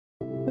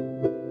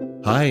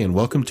Hi, and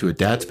welcome to a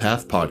Dad's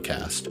Path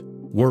podcast.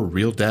 We're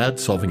real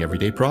dads solving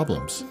everyday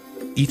problems.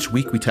 Each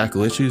week we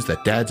tackle issues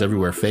that dads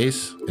everywhere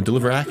face and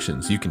deliver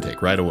actions you can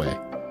take right away.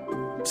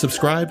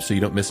 Subscribe so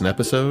you don't miss an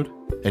episode,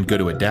 and go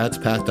to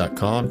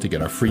adadspath.com to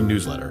get our free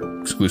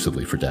newsletter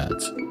exclusively for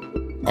dads.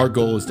 Our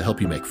goal is to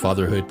help you make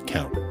fatherhood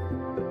count.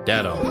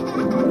 Dad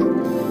on.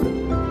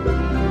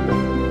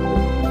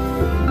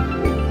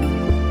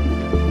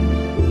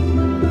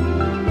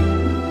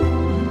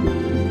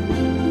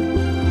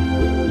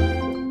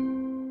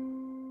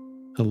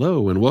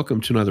 Hello, and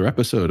welcome to another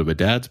episode of a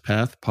Dad's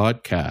Path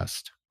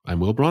podcast. I'm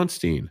Will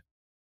Bronstein.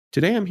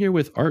 Today I'm here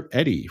with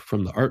Eddy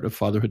from the Art of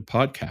Fatherhood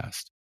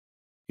podcast.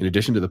 In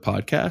addition to the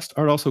podcast,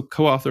 Art also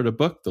co-authored a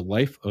book, The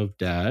Life of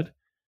Dad,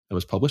 that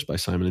was published by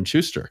Simon &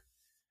 Schuster.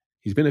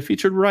 He's been a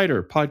featured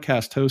writer,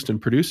 podcast host,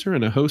 and producer,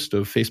 and a host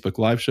of Facebook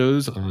Live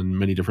shows on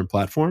many different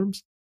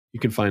platforms. You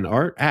can find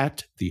Art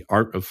at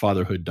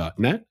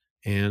theartoffatherhood.net.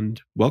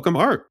 And welcome,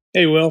 Art.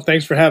 Hey, Will.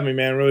 Thanks for having me,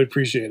 man. Really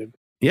appreciate it.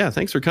 Yeah,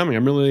 thanks for coming.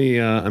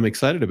 I'm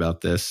excited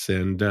about this.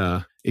 And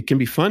it can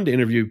be fun to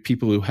interview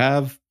people who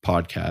have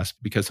podcasts,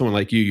 because someone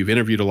like you've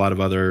interviewed a lot of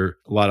other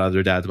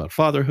dads about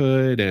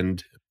fatherhood.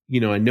 And,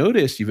 I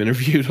noticed you've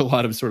interviewed a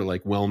lot of sort of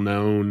like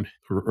well-known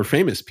or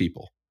famous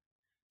people,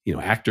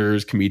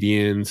 actors,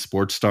 comedians,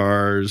 sports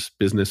stars,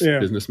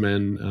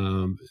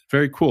 businessmen.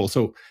 Very cool.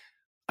 So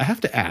I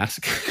have to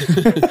ask,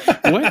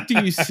 what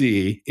do you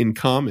see in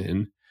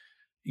common,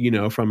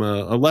 from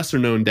a lesser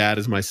known dad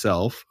as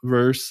myself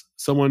versus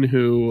someone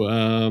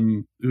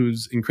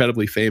who's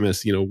incredibly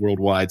famous,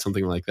 worldwide,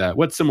 something like that?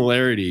 What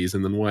similarities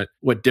and then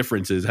what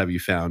differences have you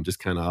found, just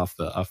kind of off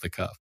the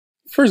cuff?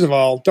 First of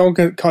all,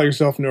 don't call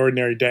yourself an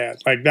ordinary dad.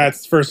 Like,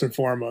 that's first and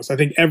foremost. I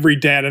think every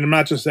dad, and I'm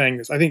not just saying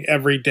this, I think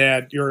every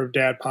dad, you're a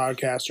dad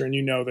podcaster and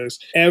you know this,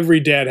 every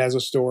dad has a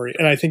story.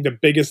 And I think the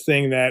biggest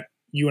thing that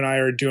you and I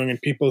are doing,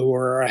 and people who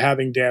are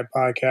having dad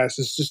podcasts,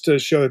 is just to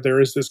show that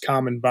there is this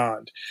common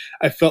bond.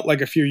 I felt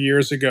like a few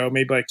years ago,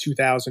 maybe like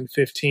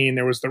 2015,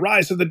 there was the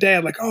rise of the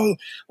dad,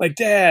 like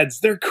dads,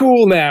 they're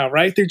cool now,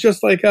 right? They're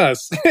just like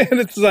us. And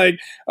it's like,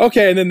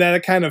 okay. And then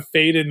that kind of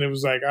faded and it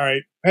was like, all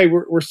right, hey,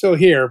 we're still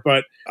here.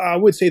 But I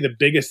would say the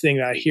biggest thing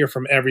that I hear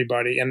from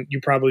everybody, and you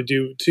probably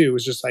do too,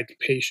 is just like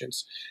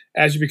patience.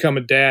 As you become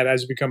a dad,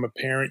 as you become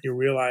a parent, you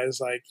realize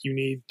like you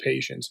need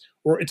patience.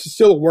 Or it's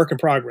still a work in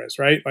progress,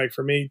 right? Like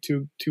for me,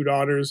 two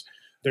daughters,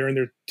 they're in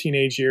their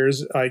teenage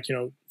years,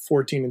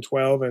 14 and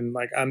 12. And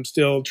like, I'm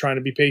still trying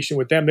to be patient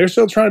with them. They're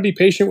still trying to be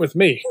patient with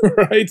me,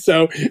 right?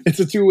 So it's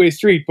a two-way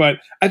street. But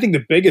I think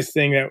the biggest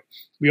thing that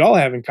we all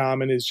have in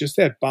common is just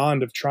that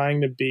bond of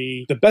trying to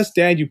be the best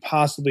dad you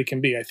possibly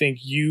can be. I think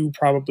you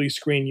probably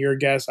screen your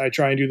guests. I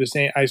try and do the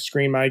same. I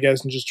screen my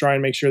guests and just try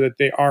and make sure that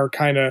they are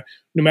kind of,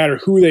 no matter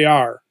who they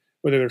are,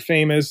 whether they're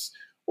famous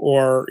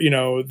or,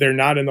 they're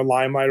not in the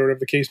limelight or whatever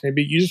the case may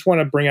be, you just want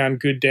to bring on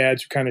good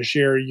dads who kind of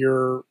share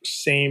your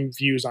same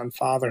views on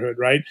fatherhood,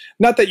 right?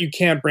 Not that you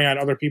can't bring on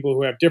other people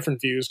who have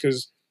different views,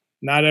 because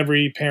not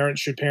every parent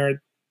should parent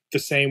the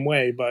same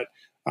way. But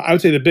I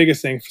would say the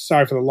biggest thing,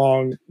 sorry for the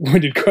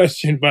long-winded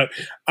question, but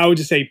I would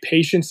just say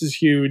patience is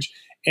huge.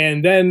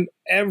 And then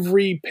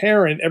every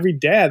parent, every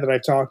dad that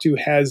I've talked to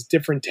has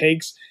different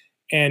takes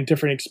and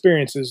different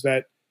experiences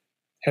that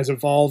has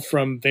evolved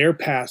from their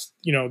past,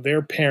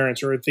 their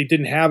parents, or if they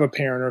didn't have a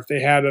parent, or if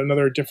they had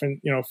another different,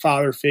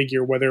 father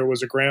figure, whether it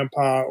was a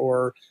grandpa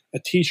or a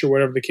teacher,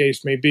 whatever the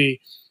case may be.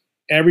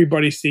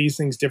 Everybody sees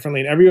things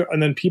differently.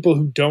 And then people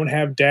who don't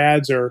have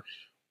dads or,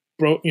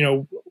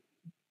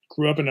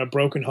 grew up in a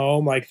broken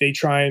home, like you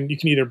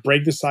can either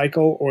break the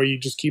cycle or you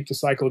just keep the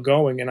cycle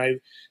going. And I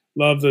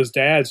love those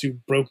dads who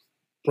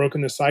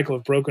broken the cycle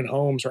of broken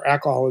homes or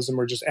alcoholism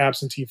or just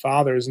absentee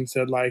fathers and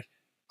said, like,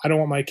 I don't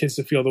want my kids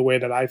to feel the way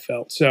that I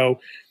felt. So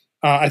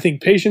I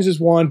think patience is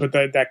one, but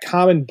that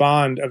common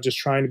bond of just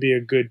trying to be a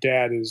good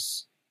dad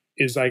is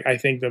like, I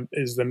think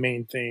is the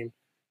main theme.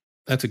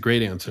 That's a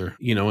great answer.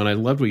 And I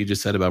loved what you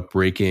just said about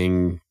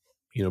breaking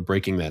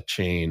that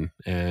chain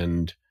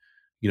and,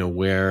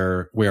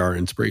 where our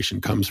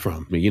inspiration comes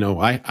from.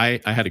 I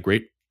had a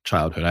great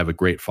childhood. I have a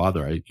great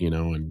father,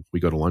 and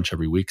we go to lunch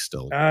every week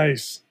still.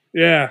 Nice.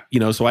 Yeah.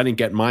 So I didn't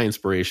get my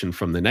inspiration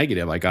from the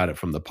negative. I got it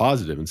from the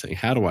positive and saying,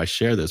 how do I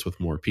share this with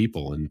more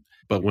people?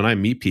 But when I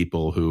meet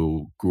people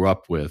who grew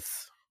up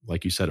with,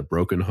 like you said, a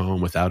broken home,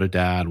 without a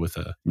dad, with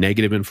a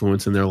negative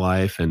influence in their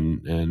life,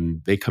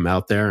 and they come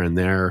out there and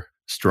they're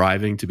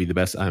striving to be the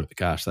best.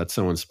 Gosh, that's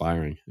so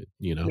inspiring.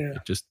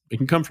 It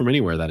can come from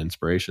anywhere, that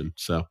inspiration.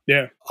 So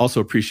yeah,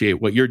 also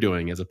appreciate what you're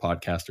doing as a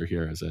podcaster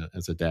here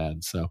as a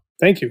dad. So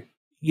thank you.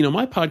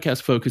 My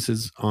podcast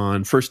focuses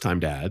on first-time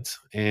dads.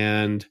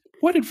 And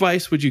what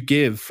advice would you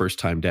give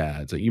first-time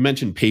dads? You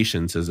mentioned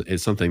patience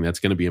as something that's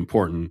going to be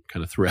important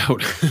kind of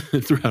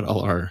throughout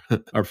all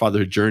our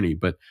fatherhood journey.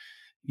 But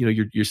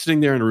you're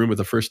sitting there in a room with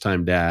a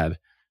first-time dad.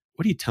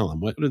 What do you tell them?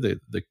 What are the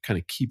kind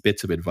of key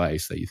bits of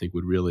advice that you think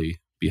would really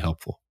be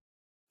helpful?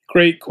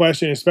 Great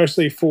question,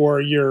 especially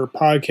for your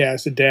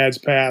podcast, A Dad's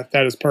Path.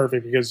 That is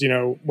perfect because,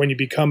 when you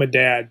become a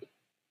dad,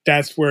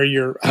 that's where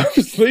your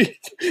obviously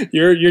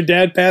your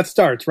dad path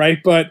starts, right?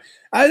 But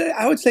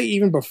I would say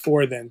even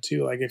before then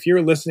too. Like if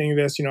you're listening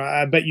to this,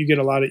 I bet you get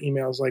a lot of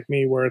emails like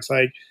me where it's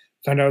like,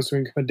 found out I was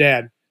going to become a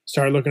dad,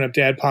 started looking up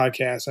dad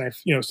podcasts, and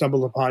I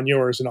stumbled upon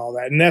yours and all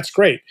that, and that's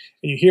great.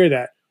 And you hear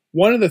that.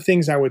 One of the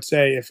things I would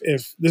say,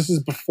 if this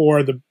is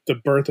before the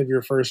birth of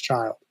your first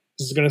child,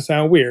 this is going to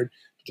sound weird,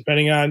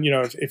 depending on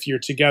if you're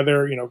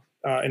together, in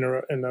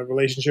a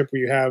relationship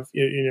where you have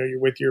you're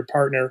with your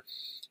partner,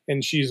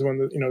 and she's the one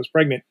that is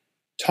pregnant.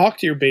 Talk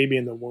to your baby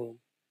in the womb.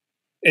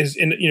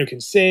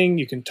 Can sing,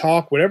 you can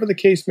talk, whatever the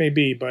case may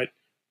be. But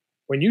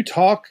when you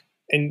talk,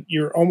 and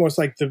you're almost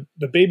like the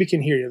baby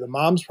can hear you. The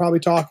mom's probably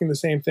talking the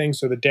same thing.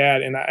 So the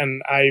dad and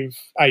I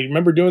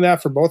remember doing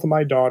that for both of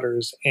my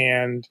daughters,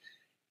 and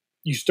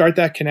you start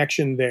that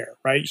connection there,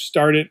 right? You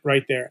start it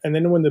right there. And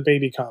then when the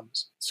baby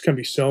comes, it's going to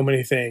be so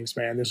many things,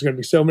 man. There's going to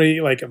be so many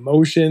like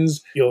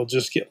emotions. You'll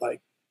just get like,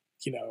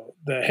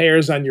 the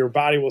hairs on your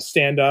body will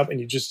stand up,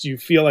 and you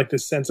feel like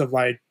this sense of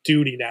like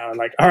duty now. And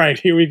like, all right,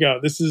 here we go.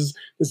 This is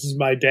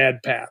my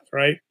dad path.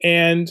 Right.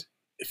 And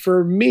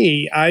for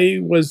me, I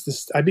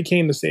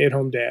became the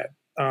stay-at-home dad.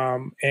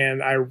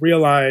 And I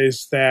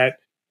realized that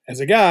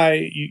as a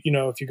guy,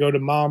 if you go to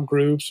mom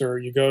groups or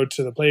you go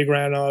to the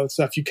playground and all that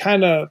stuff,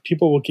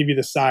 people will give you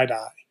the side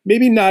eye.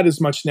 Maybe not as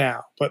much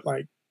now, but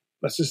like,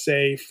 let's just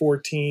say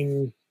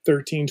 14,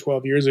 13,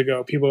 12 years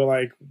ago, people are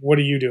like, what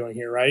are you doing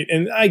here? Right.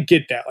 And I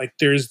get that. Like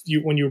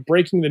when you're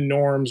breaking the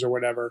norms or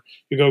whatever,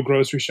 you go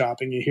grocery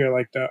shopping, you hear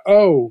like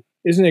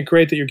isn't it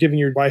great that you're giving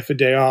your wife a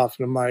day off?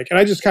 And I'm like, and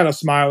I just kind of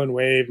smile and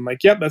wave. I'm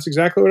like, yep, that's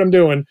exactly what I'm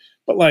doing.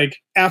 But like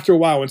after a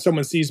while, when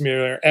someone sees me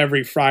there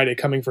every Friday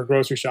coming for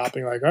grocery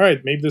shopping, like, all right,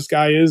 maybe this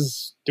guy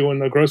is doing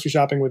the grocery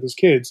shopping with his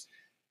kids.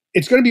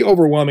 It's going to be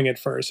overwhelming at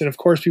first. And of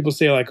course, people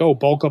say like, oh,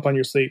 bulk up on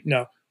your sleep.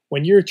 No,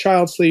 when your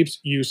child sleeps,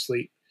 you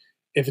sleep.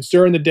 If it's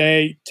during the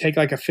day, take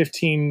like a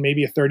 15,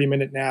 maybe a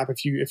 30-minute nap.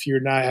 If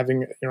you're not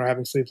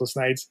having sleepless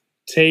nights,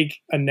 take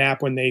a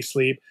nap when they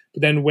sleep,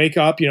 but then wake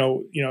up,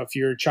 if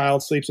your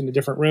child sleeps in a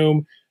different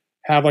room,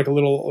 have like a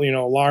little,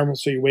 alarm.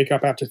 So you wake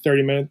up after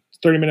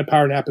 30-minute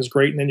power nap is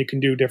great. And then you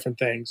can do different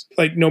things.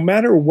 Like no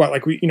matter what,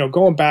 like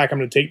going back, I'm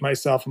going to date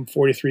myself. I'm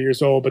 43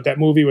 years old, but that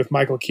movie with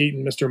Michael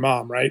Keaton, Mr.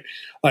 Mom, right?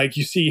 Like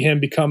you see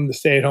him become the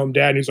stay-at-home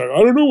dad. And he's like, I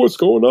don't know what's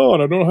going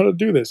on. I don't know how to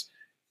do this.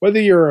 Whether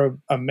you're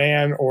a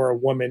man or a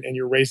woman and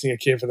you're raising a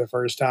kid for the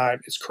first time,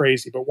 it's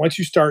crazy. But once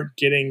you start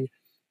getting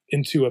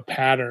into a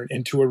pattern,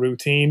 into a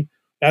routine,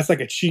 that's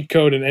like a cheat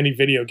code in any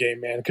video game,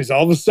 man. Because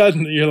all of a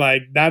sudden you're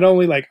like, not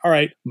only like, all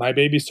right, my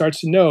baby starts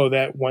to know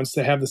that once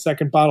they have the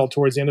second bottle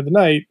towards the end of the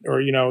night,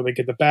 or, they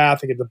get the bath,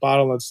 they get the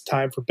bottle, and it's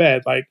time for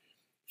bed. Like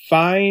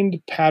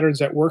find patterns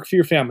that work for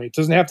your family. It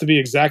doesn't have to be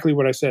exactly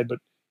what I said, but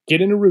get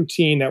in a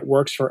routine that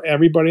works for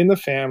everybody in the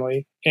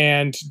family.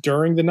 And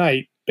during the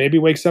night, baby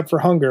wakes up for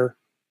hunger.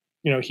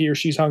 He or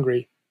she's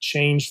hungry,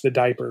 change the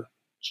diaper.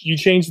 You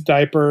change the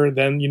diaper,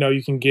 then,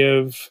 you can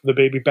give the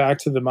baby back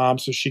to the mom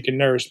so she can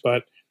nurse.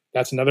 But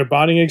that's another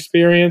bonding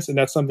experience. And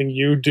that's something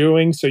you're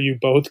doing so you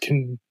both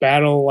can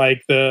battle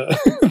like the,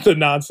 the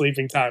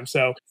non-sleeping time.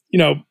 So,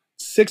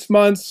 6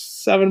 months,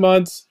 7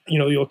 months,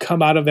 you'll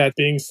come out of that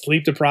being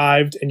sleep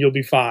deprived and you'll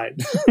be fine.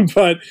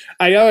 But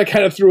I know I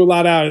kind of threw a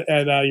lot out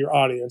at your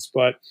audience,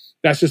 but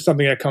that's just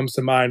something that comes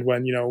to mind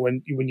when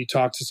you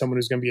talk to someone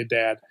who's going to be a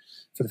dad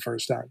for the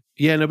first time.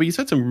 Yeah, no, but you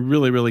said some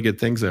really, really good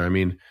things there. I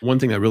mean, one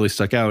thing that really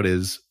stuck out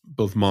is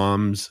both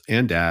moms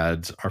and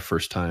dads are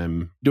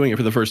doing it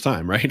for the first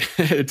time, right?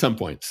 At some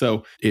point.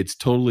 So it's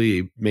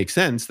totally makes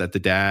sense that the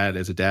dad,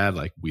 as a dad,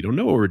 like, we don't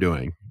know what we're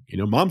doing.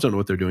 Moms don't know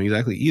what they're doing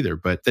exactly either,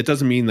 but that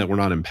doesn't mean that we're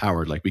not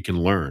empowered. Like we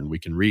can learn, we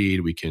can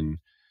read, we can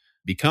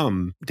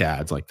become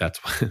dads. Like that's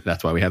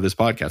why we have this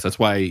podcast. That's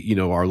why,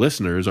 our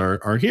listeners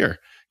are here,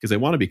 because they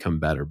want to become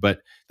better. But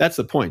that's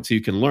the point. So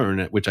you can learn,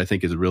 which I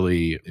think is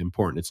really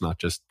important. It's not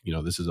just,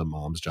 this is a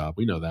mom's job.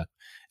 We know that.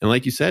 And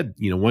like you said,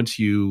 once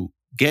you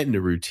get into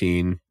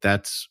routine,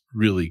 that's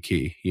really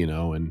key,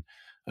 and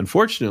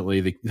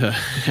unfortunately,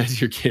 as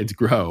your kids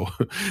grow,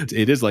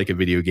 it is like a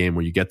video game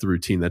where you get the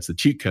routine. That's the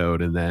cheat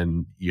code. And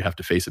then you have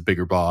to face a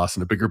bigger boss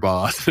and a bigger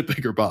boss and a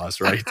bigger boss,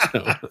 right?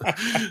 So,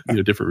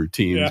 different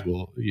routines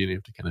you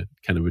have to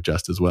kind of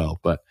adjust as well.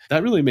 But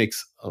that really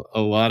makes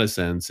a lot of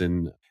sense.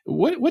 And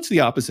what's the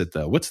opposite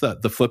though? What's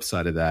the flip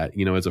side of that?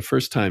 As a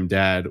first time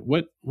dad,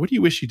 what do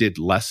you wish you did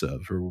less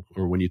of,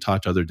 or when you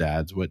talk to other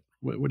dads, what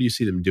do you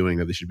see them doing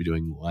that they should be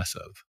doing less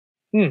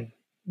of?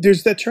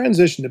 There's that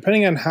transition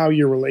depending on how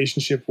your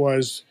relationship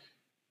was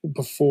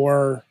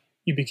before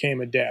you became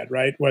a dad,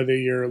 right? Whether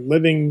you're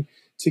living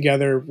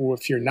together or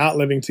if you're not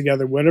living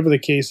together, whatever the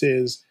case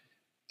is,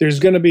 there's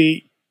going to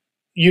be,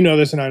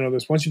 this and I know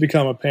this, once you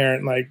become a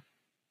parent, like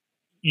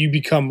you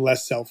become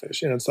less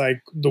selfish, and it's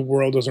like the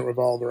world doesn't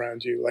revolve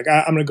around you. Like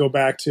I'm going to go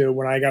back to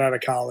when I got out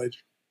of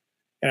college,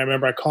 and I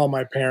remember I called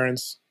my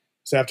parents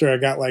after I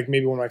got like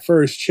maybe one of my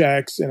first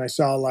checks, and I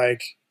saw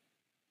like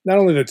not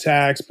only the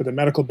tax, but the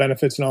medical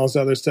benefits and all this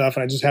other stuff.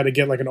 And I just had to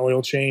get like an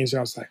oil change. And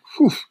I was like,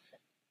 whew,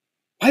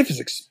 life is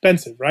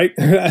expensive, right?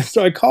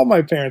 So I called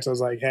my parents. I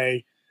was like,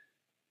 hey,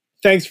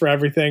 thanks for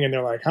everything. And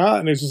they're like, huh?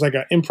 And it's just like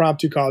an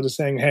impromptu call just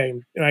saying, hey,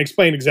 and I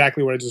explained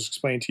exactly what I just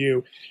explained to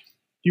you.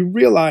 You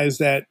realize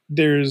that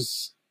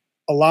there's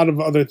a lot of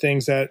other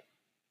things that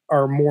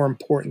are more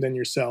important than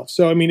yourself.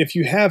 So, I mean, if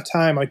you have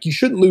time, like you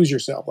shouldn't lose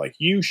yourself. Like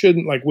you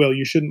shouldn't like Will,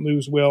 you shouldn't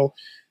lose Will,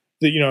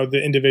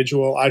 the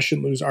individual. I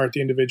shouldn't lose Art,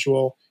 the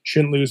individual.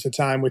 Shouldn't lose the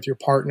time with your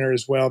partner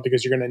as well,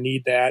 because you're going to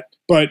need that.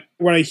 But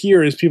what I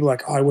hear is people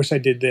like, oh, I wish I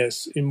did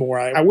this more.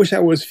 I wish I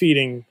was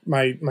feeding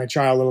my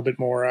child a little bit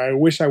more. I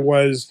wish I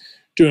was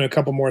doing a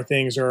couple more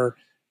things, or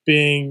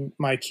being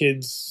my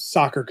kid's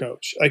soccer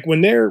coach. Like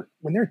when they're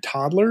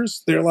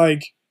toddlers, they're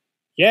like,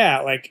 yeah,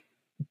 like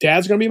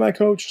dad's going to be my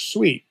coach.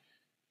 Sweet.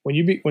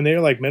 When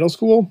they're like middle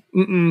school,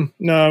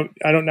 no,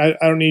 I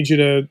don't need you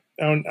to.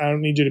 I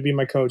don't need you to be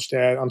my coach,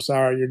 Dad. I'm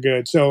sorry, you're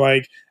good. So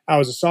like, I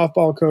was a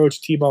softball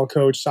coach, t-ball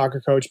coach,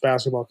 soccer coach,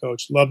 basketball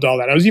coach. Loved all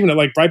that. I was even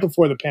like right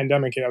before the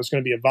pandemic hit, I was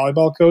going to be a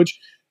volleyball coach.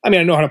 I mean,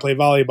 I know how to play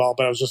volleyball,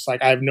 but I was just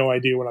like, I have no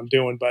idea what I'm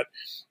doing. But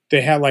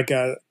they had like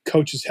a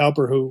coach's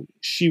helper who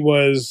she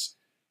was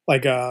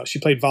like, she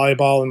played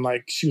volleyball, and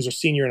like she was a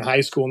senior in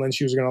high school, and then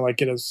she was going to like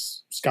get a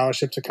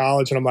scholarship to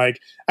college. And I'm like,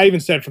 I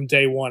even said from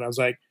day one, I was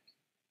like,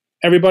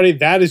 everybody,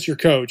 that is your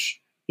coach.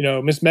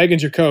 Miss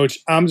Megan's your coach.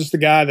 I'm just the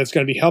guy that's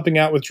going to be helping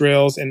out with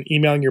drills and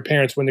emailing your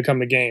parents when to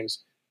come to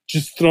games.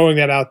 Just throwing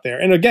that out there.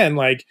 And again,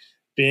 like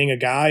being a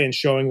guy and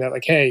showing that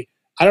like, hey,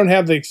 I don't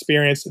have the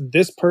experience.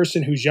 This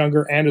person who's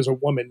younger and is a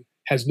woman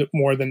has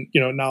more than,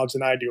 knowledge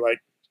than I do. Like,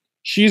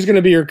 she's going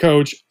to be your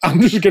coach.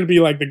 I'm just going to be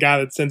like the guy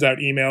that sends out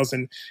emails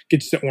and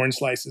gets the orange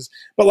slices.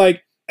 But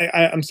like,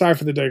 I'm sorry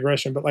for the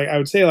digression, but like, I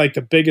would say like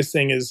the biggest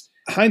thing is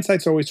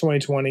hindsight's always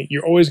 2020.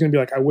 You're always going to be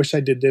like, I wish I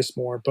did this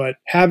more. But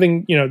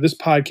having, this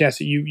podcast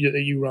that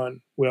you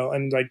run, Will,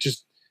 and like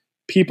just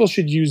people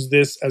should use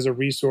this as a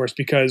resource,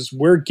 because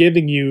we're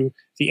giving you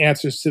the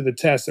answers to the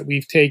tests that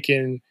we've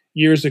taken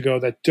years ago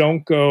that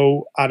don't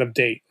go out of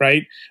date,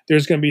 right?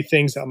 There's going to be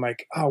things that I'm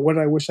like, oh, what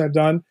did I wish I'd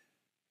done?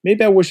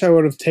 Maybe I wish I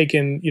would have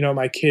taken,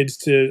 my kids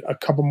to a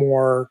couple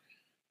more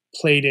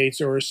play dates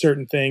or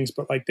certain things,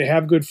 but like they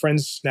have good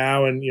friends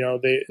now, and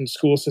they in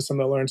school system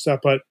they learn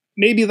stuff. But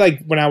maybe like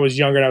when I was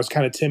younger and I was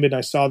kind of timid and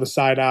I saw the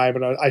side eye,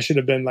 but I should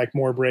have been like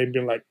more brave and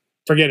been like,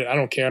 forget it, I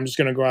don't care, I'm just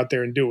going to go out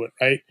there and do it,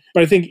 right?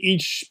 But I think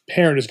each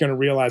parent is going to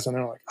realize on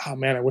their own, like, oh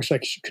man, I wish I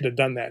could have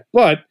done that.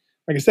 But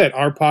like I said,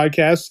 our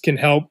podcast can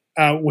help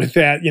out with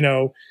that.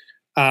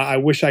 I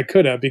wish I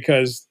could have,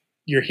 because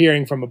you're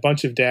hearing from a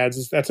bunch of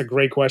dads. That's a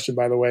great question,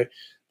 by the way,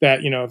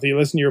 that if you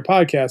listen to your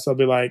podcast, they'll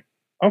be like,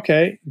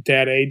 okay,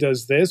 Dad A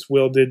does this,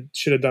 Will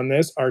should have done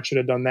this, Art should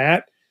have done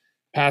that,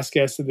 past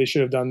guests said they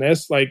should have done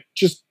this. Like,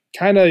 just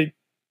kind of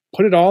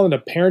put it all in a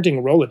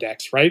parenting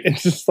Rolodex, right? And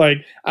just like,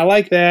 I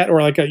like that.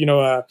 Or like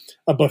a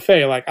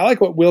buffet. Like, I like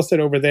what Will said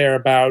over there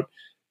about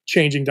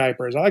changing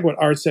diapers. I like what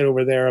Art said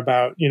over there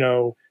about,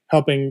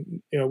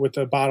 helping, with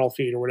the bottle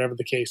feed or whatever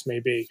the case may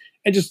be,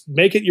 and just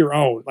make it your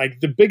own. Like,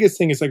 the biggest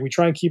thing is like, we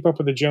try and keep up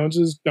with the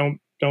Joneses. Don't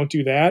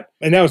do that.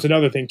 And that was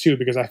another thing too,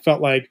 because I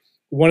felt like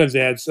one of the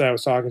dads that I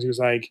was talking to was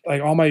like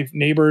all my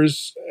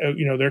neighbors,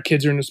 their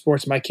kids are into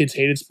sports. My kids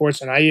hated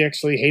sports, and I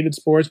actually hated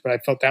sports, but I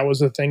felt that was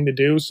the thing to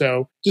do.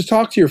 So just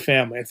talk to your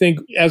family. I think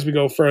as we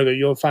go further,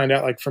 you'll find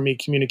out, like for me,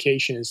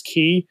 communication is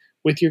key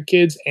with your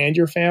kids and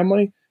your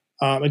family.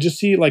 And just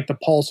see like the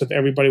pulse of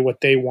everybody,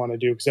 what they want to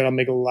do, because that'll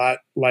make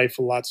life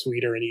a lot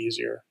sweeter and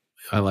easier.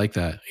 I like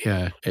that.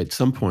 Yeah. At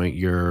some point,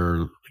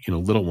 your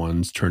little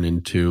ones turn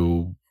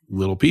into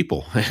little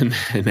people and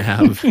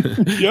have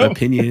Yep.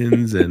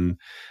 opinions and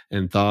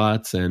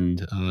thoughts,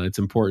 and it's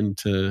important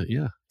to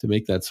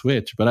make that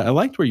switch. But I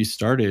liked where you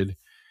started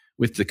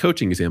with the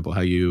coaching example,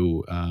 how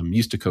you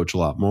used to coach a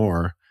lot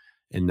more,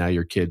 and now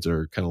your kids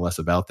are kind of less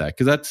about that,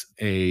 because that's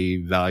a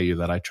value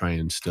that I try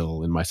and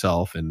instill in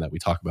myself, and that we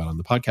talk about on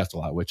the podcast a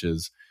lot, which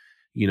is,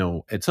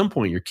 at some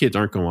point your kids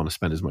aren't going to want to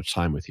spend as much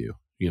time with you.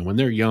 When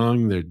they're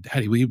young, they're,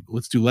 Daddy,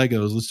 let's do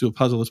Legos, let's do a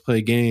puzzle, let's play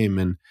a game.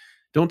 And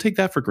don't take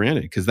that for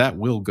granted, because that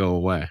will go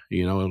away.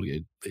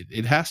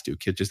 It has to.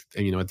 Kids just,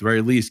 at the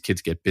very least,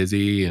 kids get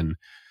busy and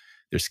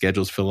their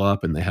schedules fill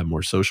up and they have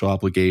more social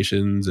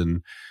obligations.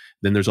 And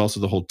then there's also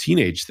the whole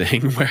teenage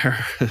thing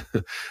where,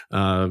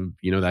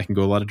 that can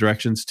go a lot of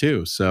directions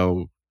too.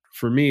 So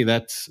for me,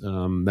 that's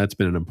been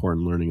an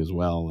important learning as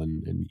well.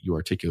 And you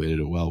articulated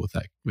it well with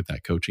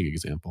that coaching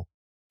example.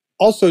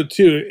 Also,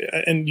 too,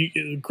 and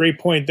great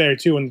point there,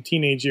 too, in the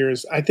teenage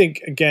years. I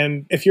think,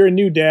 again, if you're a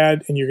new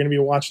dad and you're going to be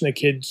watching the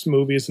kids'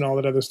 movies and all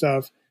that other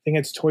stuff, I think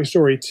it's Toy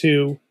Story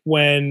 2,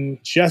 when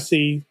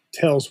Jessie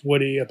tells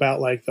Woody about,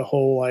 like, the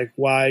whole, like,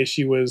 why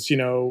she was,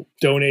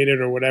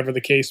 donated or whatever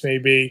the case may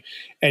be.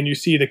 And you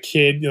see the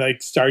kid,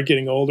 like, start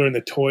getting older, and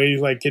the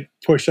toys, like, get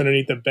pushed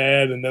underneath the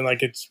bed, and then,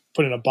 like, it's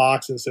put in a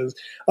box and says,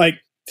 like,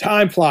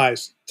 time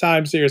flies.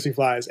 Time seriously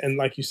flies. And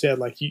like you said,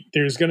 like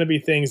there's going to be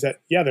things that,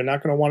 they're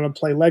not going to want to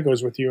play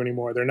Legos with you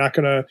anymore. They're not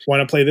going to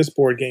want to play this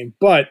board game.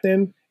 But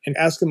then and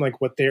ask them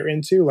like what they're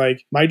into.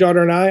 Like my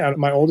daughter and I,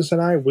 my oldest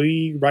and I,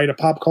 we write a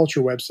pop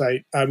culture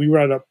website. We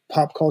write a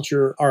pop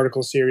culture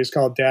article series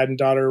called Dad and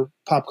Daughter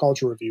Pop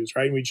Culture Reviews,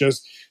 right? And we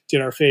just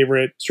did our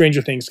favorite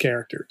Stranger Things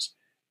characters.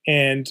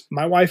 And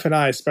my wife and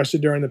I, especially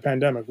during the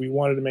pandemic, we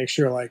wanted to make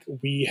sure like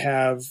we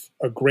have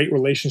a great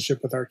relationship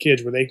with our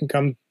kids where they can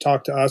come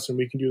talk to us and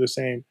we can do the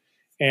same.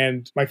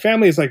 And my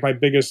family is like my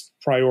biggest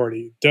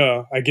priority.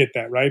 Duh, I get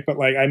that, right? But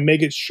like I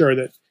make it sure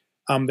that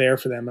I'm there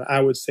for them. And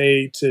I would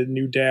say to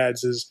new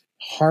dads is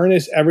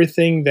harness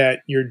everything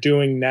that you're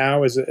doing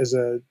now as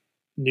a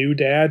new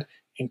dad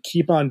and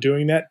keep on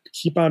doing that.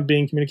 Keep on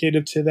being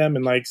communicative to them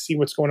and like see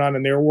what's going on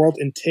in their world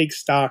and take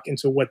stock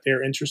into what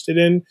they're interested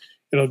in.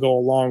 It'll go a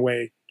long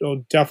way.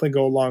 It'll definitely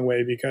go a long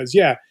way because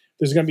yeah,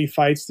 there's going to be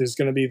fights. There's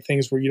going to be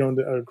things where you don't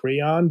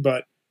agree on,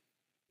 but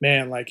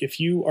man, like if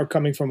you are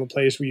coming from a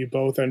place where you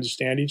both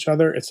understand each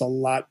other, it's a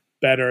lot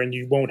better and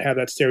you won't have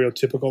that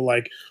stereotypical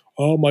like,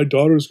 oh, my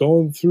daughter's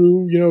going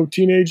through,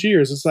 teenage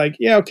years. It's like,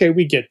 yeah, okay,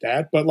 we get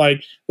that. But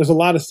like there's a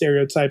lot of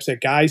stereotypes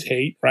that guys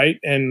hate, right?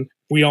 And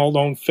we all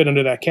don't fit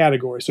under that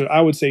category. So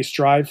I would say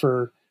strive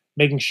for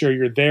making sure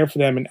you're there for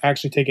them and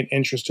actually take an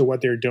interest to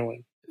what they're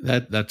doing.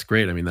 That's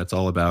great. I mean, that's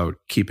all about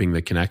keeping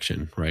the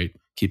connection, right?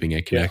 Keeping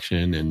a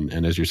connection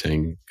and as you're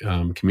saying,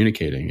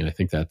 communicating. And I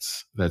think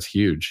that's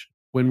huge.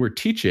 When we're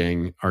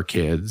teaching our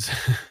kids,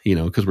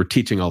 because we're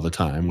teaching all the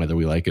time, whether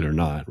we like it or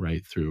not,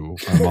 right? Through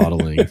our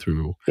modeling,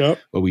 through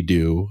what we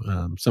do,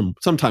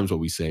 sometimes what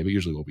we say, but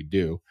usually what we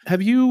do.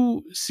 Have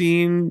you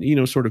seen,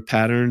 sort of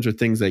patterns or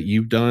things that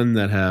you've done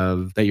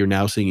that you're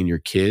now seeing in your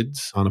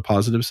kids on a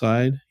positive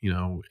side?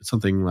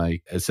 Something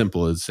like as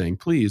simple as saying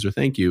please or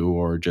thank you,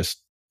 or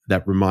just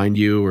that remind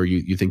you, or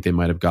you think they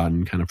might have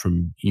gotten kind of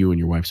from you and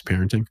your wife's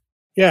parenting?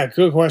 Yeah,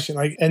 good question.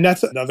 And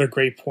that's another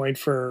great point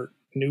for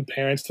new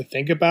parents to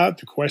think about,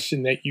 the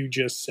question that you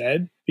just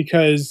said,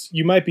 because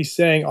you might be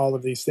saying all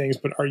of these things,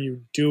 but are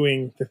you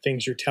doing the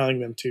things you're telling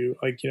them to?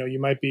 Like, you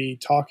might be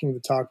talking the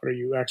talk, but are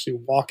you actually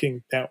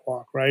walking that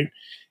walk, right?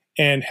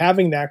 And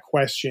having that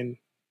question,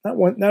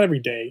 not every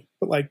day,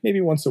 but like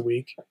maybe once a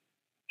week.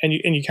 And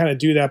you kind of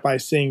do that by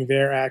seeing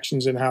their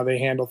actions and how they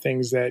handle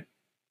things that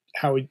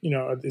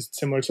is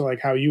similar to like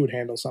how you would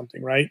handle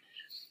something, right?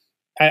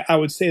 I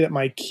would say that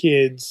my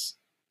kids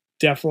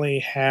definitely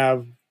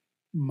have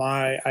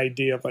my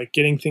idea of like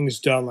getting things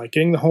done, like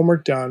getting the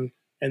homework done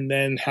and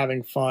then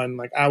having fun.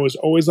 Like I was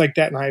always like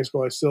that in high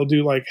school. I still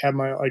do like have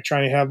my, like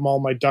trying to have all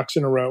my ducks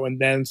in a row. And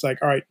then it's like,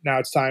 all right, now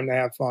it's time to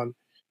have fun.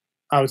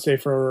 I would say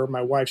for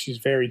my wife, she's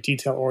very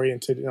detail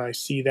oriented. And I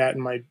see that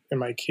in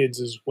my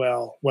kids as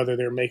well, whether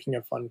they're making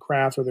a fun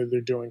craft, whether they're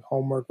doing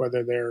homework,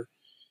 whether they're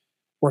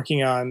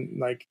working on,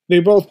 like they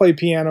both play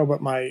piano, but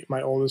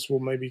my oldest will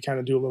maybe kind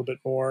of do a little bit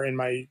more. And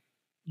my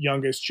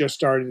youngest just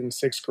started in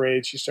 6th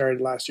grade. She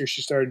started last year.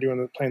 She started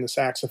playing the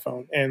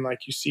saxophone, and like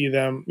you see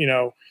them,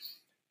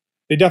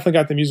 they definitely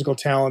got the musical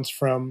talents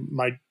from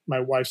my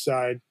wife's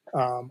side.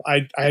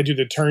 I do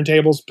the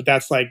turntables, but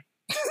that's like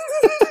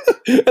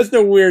that's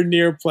nowhere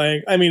near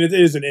playing. I mean, it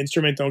is an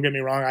instrument. Don't get me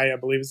wrong. I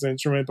believe it's an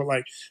instrument, but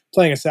like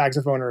playing a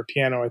saxophone or a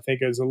piano, I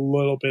think is a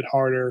little bit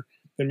harder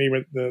than me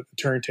with the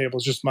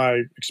turntables. Just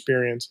my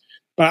experience.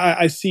 But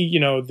I see,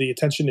 the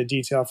attention to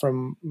detail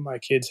from my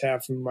kids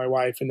have from my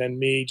wife, and then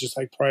me just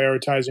like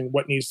prioritizing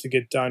what needs to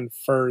get done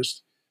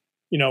first.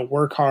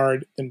 Work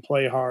hard, then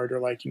play hard, or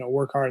like,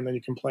 work hard and then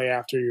you can play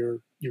after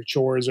your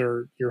chores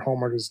or your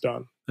homework is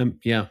done.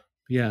 Yeah.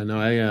 No,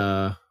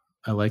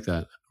 I like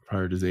that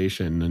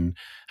prioritization. And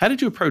how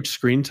did you approach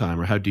screen time,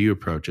 or how do you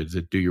approach it? Is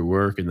it do your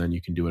work and then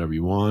you can do whatever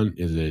you want?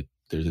 Is it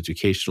there's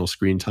educational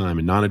screen time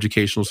and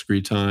non-educational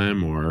screen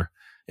time,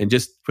 and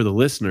just for the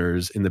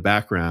listeners in the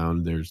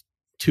background, there's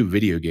 2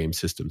 video game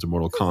systems,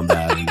 Mortal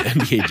Kombat and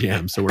NBA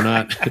Jam. So we're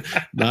not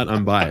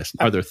unbiased.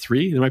 Are there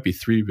 3? There might be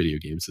 3 video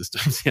game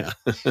systems. Yeah.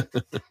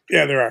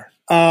 Yeah, there are.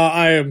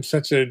 I am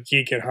such a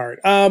geek at heart.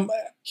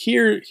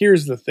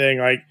 Here's the thing.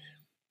 Like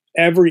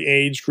every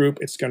age group,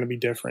 it's going to be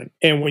different.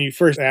 And when you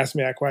first asked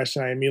me that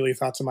question, I immediately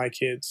thought to my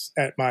kids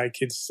at my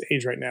kids'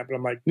 age right now. But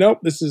I'm like, nope,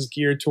 this is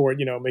geared toward,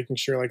 making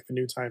sure like the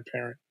new time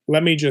parent.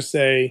 Let me just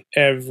say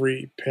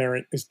every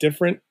parent is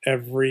different.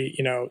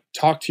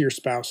 Talk to your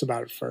spouse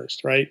about it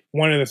first, right?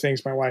 One of the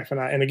things my wife and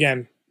I, and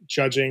again,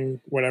 judging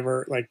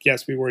whatever, like,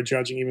 yes, we were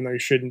judging, even though you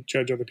shouldn't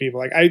judge other people.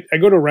 Like I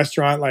go to a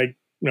restaurant, like,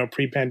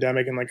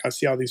 pre-pandemic, and like I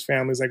see all these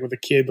families like with a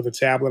kid with a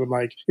tablet. I'm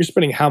like, you're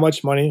spending how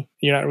much money?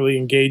 You're not really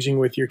engaging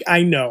with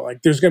I know,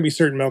 like there's going to be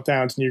certain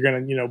meltdowns and you're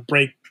going to,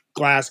 break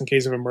glass in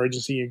case of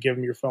emergency. You give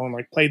them your phone,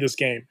 like play this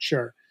game.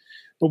 Sure.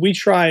 But we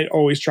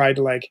always tried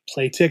to like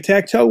play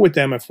tic-tac-toe with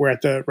them if we're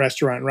at the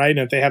restaurant, right? And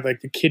if they have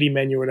like the kiddie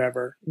menu or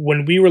whatever.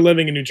 When we were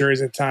living in New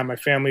Jersey at the time, my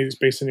family was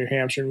based in New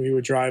Hampshire, and we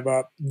would drive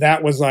up.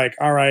 That was like,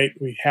 all right,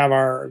 we have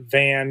our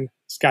van.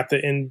 It's got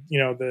the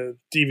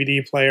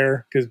DVD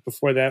player, because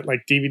before that,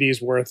 like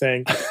DVDs were a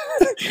thing.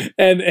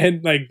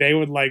 and like they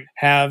would like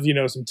have,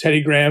 some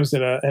Teddy Grahams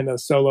and a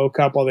solo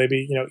couple. They'd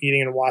be,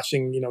 eating and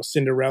watching,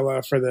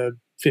 Cinderella for the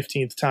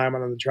 15th time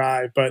on the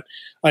drive. But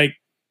like,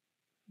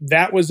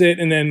 that was it.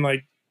 And then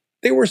like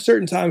there were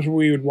certain times where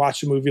we would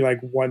watch a movie like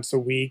once a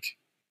week,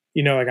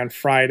 like on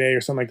Friday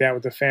or something like that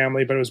with the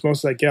family, but it was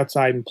mostly like get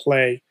outside and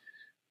play.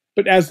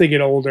 But as they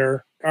get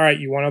older, all right,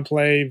 you want to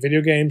play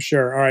video games?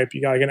 Sure. All right,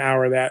 you got like an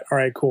hour of that. All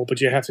right, cool.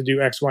 But you have to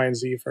do X, Y, and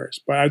Z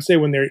first. But I would say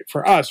when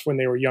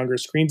they were younger,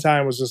 screen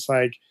time was just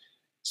like,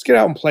 just get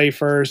out and play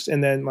first.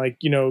 And then like,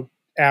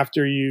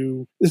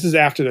 this is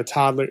after the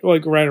toddler,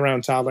 like right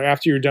around toddler,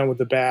 after you're done with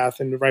the bath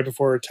and right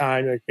before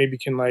time, like maybe you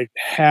can like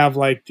have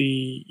like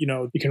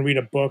you can read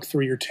a book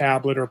through your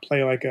tablet or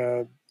play like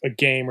a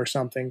game or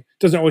something. It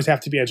doesn't always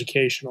have to be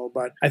educational,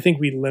 but I think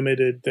we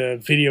limited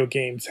the video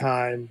game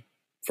time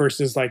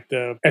versus like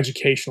the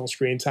educational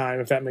screen time,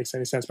 if that makes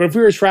any sense. But if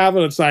we were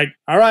traveling, it's like,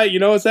 all right, you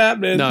know what's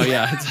happening? No,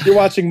 yeah. You're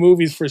watching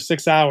movies for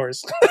 6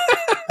 hours.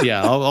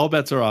 Yeah, all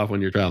bets are off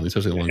when you're traveling,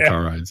 especially long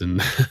car rides.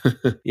 And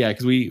yeah,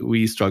 because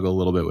we struggle a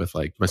little bit with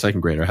like my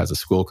second grader has a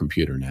school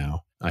computer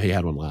now. He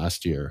had one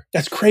last year.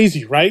 That's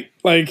crazy, right?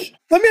 Like,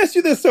 let me ask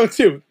you this though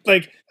too.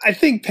 Like, I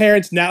think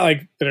parents now,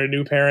 like that are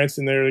new parents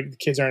and their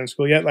kids aren't in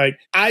school yet. Like,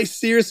 I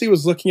seriously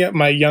was looking at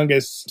my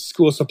youngest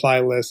school supply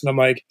list, and I'm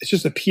like, it's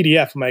just a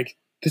PDF. I'm like,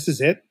 this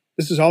is it.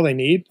 This is all they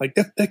need? Like,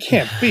 that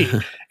can't be.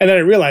 And then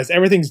I realized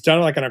everything's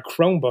done like on a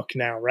Chromebook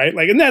now, right?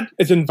 Like, and that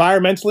it's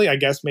environmentally, I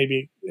guess,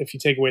 maybe if you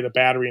take away the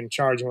battery and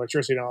charging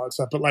electricity and all that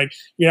stuff, but like,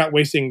 you're not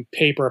wasting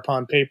paper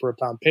upon paper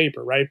upon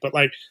paper, right? But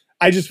like,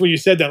 when you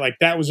said that, like,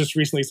 that was just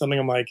recently something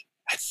I'm like,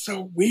 that's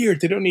so weird.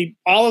 They don't need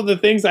all of the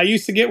things I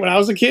used to get when I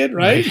was a kid,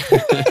 right?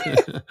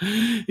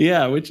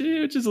 Yeah, which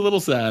is a little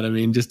sad. I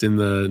mean, just in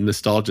the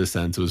nostalgia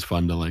sense, it was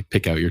fun to like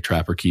pick out your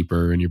Trapper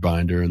Keeper and your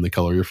binder and the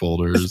color your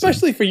folders.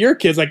 Especially for your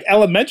kids, like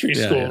elementary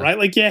school, right?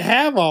 Like you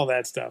have all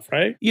that stuff,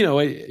 right?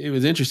 It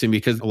was interesting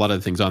because a lot of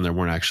the things on there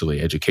weren't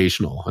actually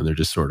educational and they're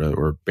just sort of,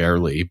 or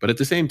barely. But at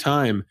the same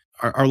time,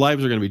 our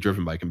lives are going to be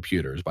driven by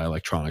computers, by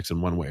electronics in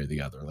one way or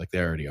the other, like they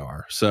already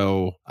are.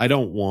 So I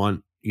don't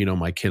want,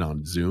 my kid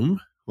on Zoom.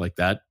 Like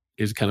that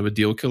is kind of a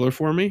deal killer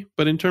for me.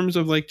 But in terms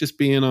of like just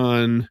being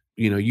on,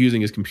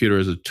 using his computer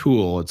as a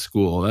tool at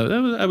school,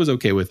 I was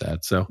okay with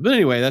that. So, but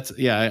anyway,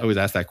 I always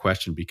ask that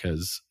question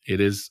because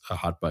it is a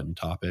hot button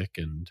topic.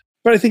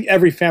 But I think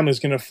every family is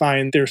going to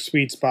find their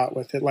sweet spot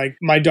with it. Like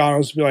my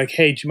daughters will be like,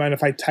 hey, do you mind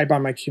if I type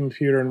on my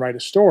computer and write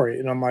a story?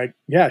 And I'm like,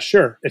 yeah,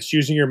 sure. It's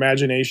using your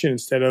imagination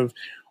instead of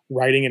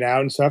writing it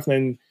out and stuff.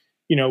 And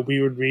then,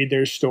 we would read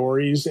their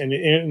stories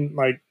and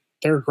like,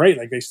 they're great.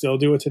 Like they still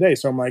do it today.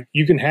 So I'm like,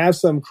 you can have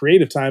some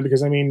creative time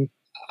because I mean,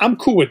 I'm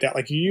cool with that.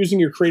 Like you're using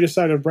your creative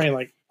side of the brain.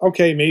 Like,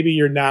 okay, maybe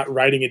you're not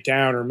writing it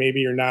down or maybe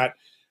you're not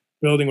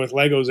building with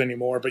Legos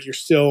anymore, but you're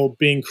still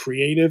being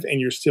creative and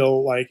you're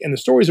still like, and the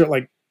stories are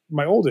like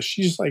my oldest,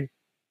 she just like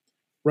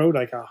wrote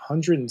like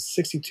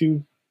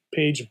 162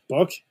 page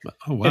book.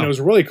 Oh, wow. And it was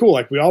really cool.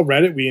 Like we all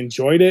read it. We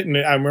enjoyed it. And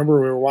I remember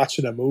we were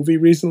watching a movie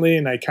recently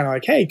and I kind of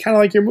like, hey, kind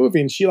of like your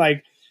movie. And she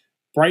like,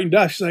 brightened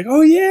up. She's like, oh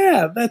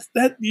yeah,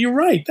 that you're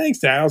right. Thanks,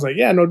 Dad. I was like,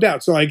 yeah, no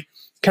doubt. So like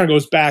kind of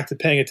goes back to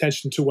paying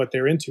attention to what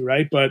they're into,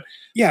 right? But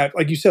yeah,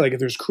 like you said, like if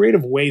there's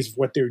creative ways of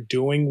what they're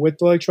doing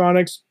with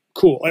electronics,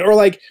 cool. Or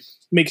like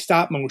make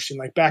stop motion.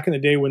 Like back in the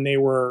day when they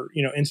were,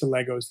 into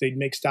Legos, they'd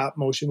make stop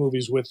motion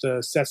movies with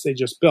the sets they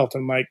just built.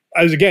 And like,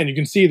 again, you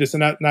can see this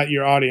and not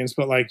your audience,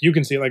 but like you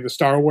can see like the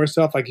Star Wars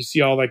stuff. Like you see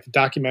all like the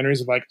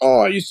documentaries of like, oh,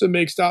 I used to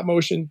make stop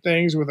motion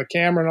things with a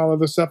camera and all of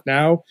this stuff.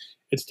 Now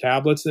it's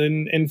tablets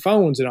and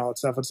phones and all that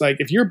stuff. It's like,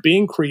 if you're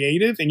being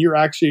creative and you're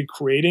actually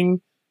creating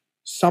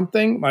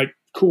something, like,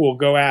 cool,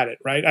 go at it,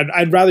 right?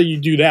 I'd rather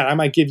you do that. I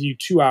might give you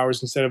 2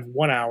 hours instead of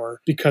 1 hour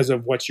because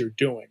of what you're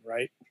doing,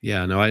 right?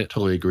 Yeah, no, I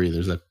totally agree.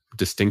 There's that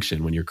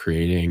distinction when you're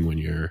creating, when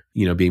you're,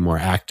 being more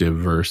active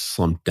versus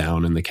slumped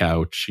down in the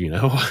couch,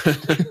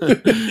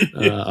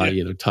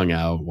 tongue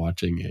out,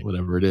 watching it,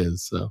 whatever it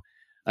is. So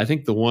I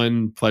think the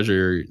one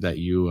pleasure that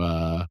you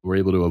were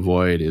able to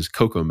avoid is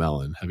Coco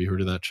Melon. Have you heard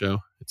of that show?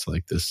 It's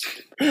like this.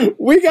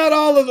 We got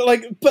all of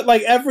it, but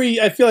like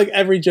I feel like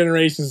every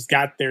generation's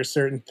got their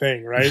certain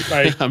thing, right?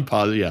 Like I'm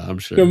positive. Yeah, I'm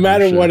sure. No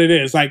matter what it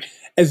is, like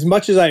as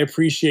much as I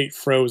appreciate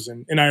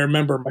Frozen, and I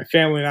remember my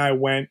family and I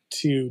went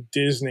to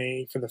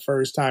Disney for the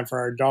first time for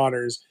our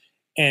daughters,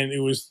 and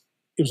it was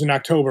in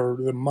October,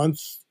 the month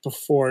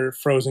before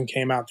Frozen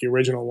came out, the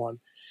original one.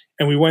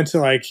 And we went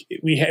to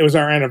it was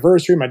our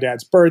anniversary, my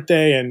dad's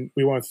birthday, and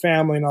we went with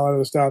family and all that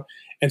other stuff.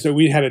 And so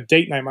we had a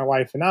date night, my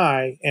wife and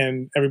I,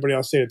 and everybody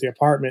else stayed at the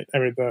apartment,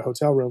 the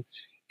hotel room.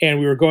 And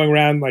we were going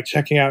around like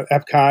checking out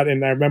Epcot.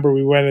 And I remember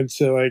we went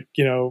into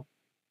the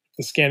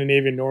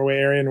Scandinavian, Norway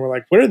area, and we're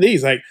like, what are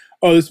these? Like,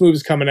 oh, this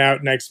movie's coming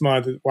out next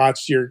month.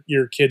 Watch,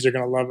 your kids are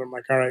going to love it. I'm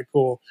like, all right,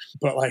 cool.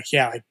 But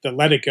the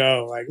Let It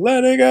Go,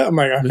 Let It Go. I'm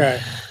like, okay.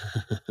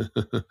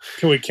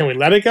 Can we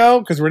let it go?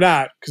 Because we're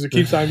not, because it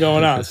keeps on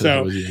going on.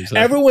 So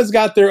everyone's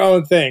got their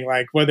own thing,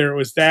 like whether it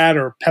was that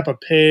or Peppa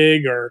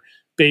Pig or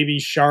Baby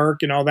Shark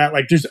and all that.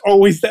 Like there's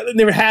always that.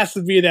 There has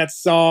to be that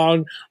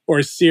song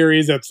or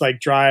series that's like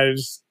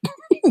drives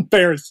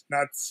Bear's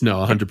nuts. No,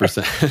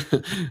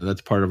 100%.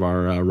 That's part of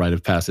our rite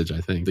of passage,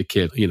 I think. The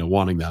kid,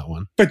 wanting that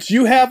one. But do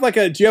you have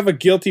a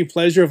guilty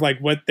pleasure of like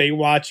what they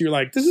watch? You're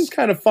like, this is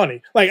kind of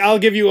funny. Like, I'll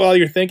give you all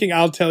your thinking.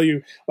 I'll tell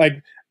you,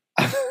 like,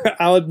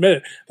 I'll admit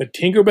it. The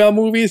Tinkerbell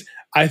movies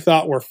I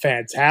thought were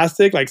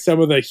fantastic. Like,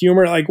 some of the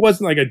humor, like,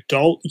 wasn't like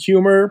adult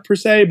humor per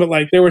se, but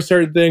like there were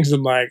certain things.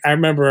 And like, I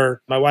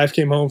remember my wife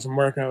came home from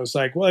work and I was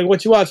like, well, like,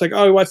 what you watch? Like,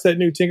 oh, we watched that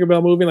new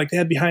Tinkerbell movie. Like, they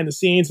had behind the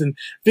scenes and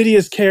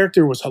Vidia's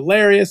character was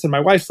hilarious. And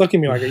my wife's looking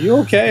at me like, are you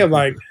okay? I'm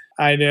like,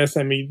 I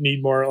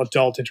need more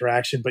adult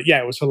interaction. But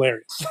yeah, it was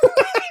hilarious.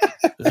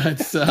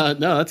 That's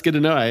that's good to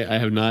know. I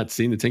have not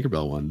seen the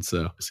Tinkerbell one,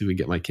 so see if we can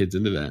get my kids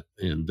into that.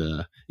 And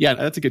yeah,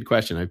 that's a good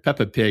question.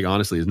 Peppa Pig,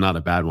 honestly, is not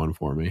a bad one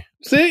for me.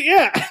 See,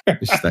 yeah,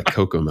 it's just that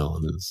Coco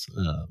Melon is.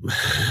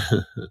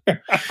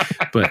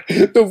 But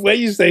the way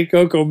you say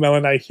Coco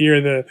Melon, I hear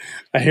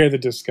the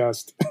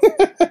disgust.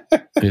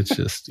 It's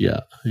just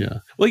yeah.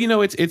 Well,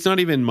 it's not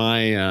even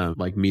my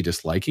like me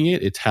disliking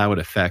it. It's how it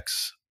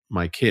affects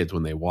my kids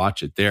when they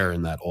watch it. They're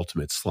in that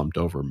ultimate slumped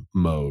over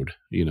mode,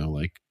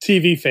 like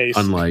TV face,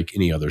 unlike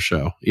any other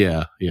show.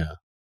 Yeah.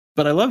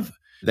 But I love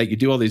that you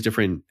do all these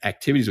different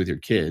activities with your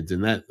kids,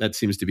 and that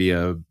seems to be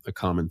a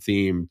common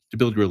theme to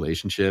build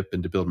relationship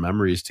and to build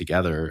memories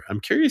together. I'm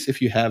curious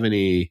if you have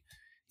any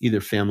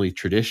either family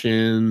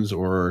traditions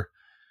or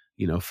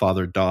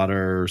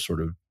father-daughter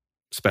sort of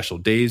special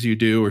days you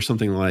do, or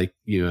something like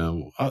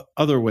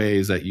other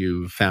ways that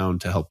you've found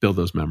to help build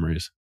those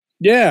memories.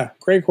 Yeah,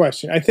 great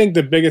question. I think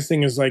the biggest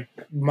thing is like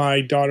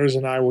my daughters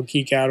and I will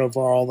geek out over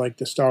all like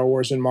the Star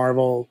Wars and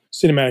Marvel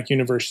Cinematic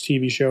Universe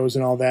TV shows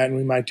and all that. And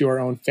we might do our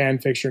own fan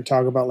fiction and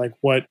talk about like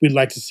what we'd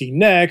like to see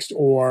next,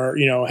 or,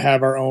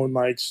 have our own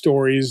like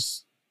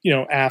stories,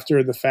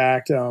 after the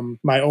fact.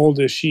 My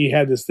oldest, we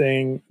had this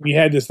thing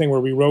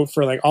where we wrote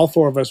for like all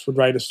four of us would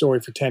write a story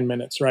for 10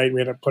 minutes, right? We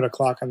had to put a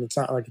clock on the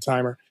time, like a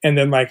timer. And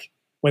then like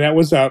when that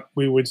was up,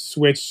 we would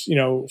switch,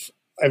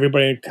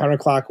 everybody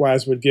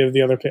counterclockwise would give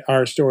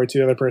our story to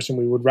the other person.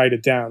 We would write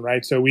it down,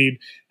 right? So we'd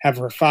have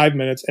for 5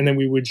 minutes, and then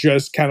we would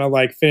just kind of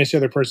like finish the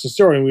other person's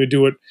story, and we would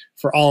do it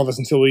for all of us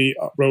until we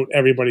wrote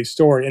everybody's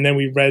story. And then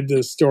we read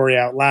the story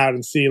out loud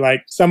and see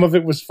like some of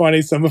it was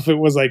funny, some of it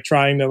was like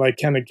trying to like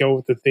kind of go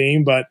with the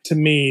theme. But to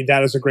me,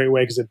 that is a great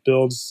way because it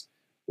builds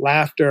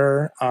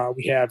laughter.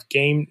 We have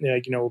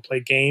we'll play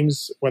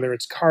games, whether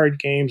it's card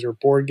games or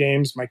board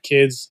games.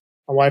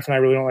 My wife and I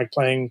really don't like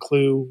playing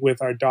Clue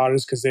with our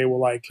daughters because they will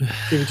like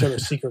give each other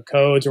secret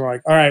codes, and we're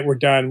like, all right, we're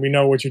done. We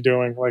know what you're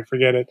doing. Like,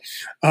 forget it.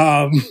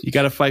 You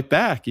got to fight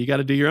back. You got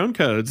to do your own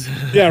codes.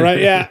 Yeah, right.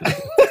 Yeah.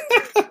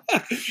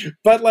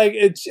 But like,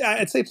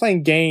 I'd say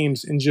playing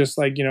games and just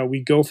like,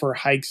 we go for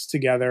hikes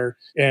together,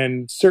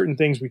 and certain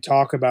things we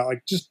talk about,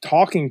 like just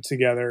talking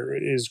together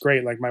is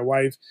great. Like my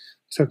wife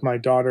took my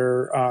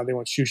daughter, they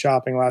went shoe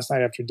shopping last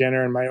night after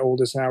dinner, and my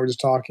oldest and I were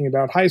just talking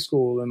about high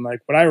school and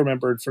like what I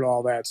remembered for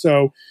all that.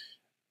 So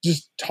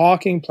just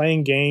talking,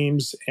 playing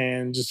games,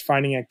 and just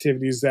finding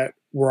activities that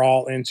we're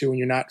all into, and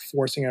you're not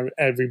forcing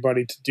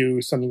everybody to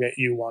do something that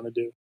you want to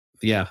do.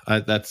 Yeah,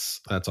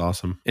 that's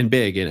awesome and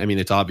big. And I mean,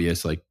 it's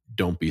obvious, like,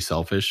 don't be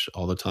selfish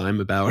all the time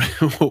about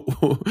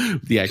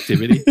the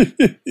activity.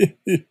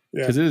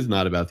 Because it is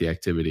not about the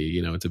activity.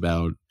 It's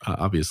about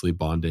obviously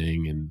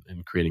bonding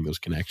and creating those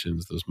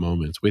connections, those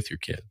moments with your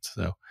kids.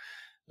 So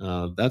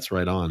that's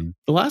right on.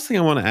 The last thing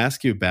I want to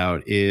ask you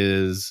about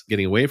is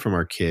getting away from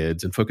our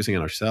kids and focusing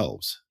on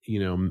ourselves,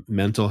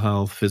 mental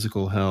health,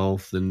 physical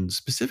health. And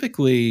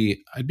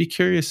specifically, I'd be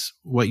curious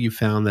what you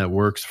found that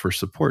works for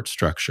support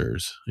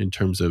structures in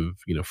terms of,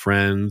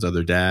 friends,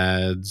 other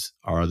dads.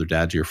 Are other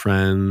dads your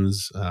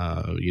friends?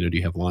 Do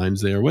you have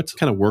lines there? What's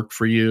kind of worked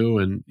for you?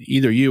 And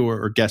either you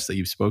or guests that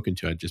you've spoken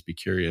to, I'd just be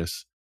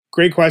curious.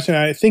 Great question.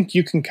 I think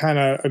you can kind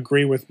of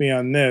agree with me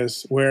on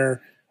this,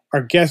 where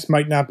our guests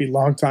might not be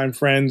longtime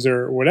friends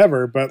or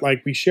whatever, but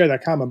like we share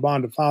that common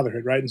bond of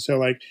fatherhood, right? And so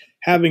like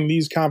having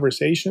these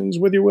conversations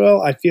with your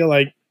Will, I feel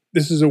like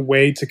this is a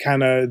way to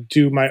kind of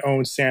do my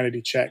own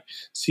sanity check,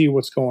 see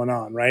what's going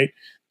on, right?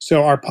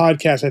 So our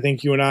podcast, I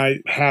think you and I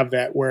have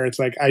that where it's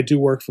like I do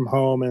work from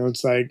home, and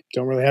it's like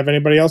don't really have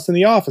anybody else in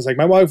the office. Like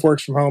my wife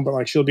works from home, but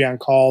like she'll be on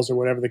calls or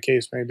whatever the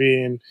case may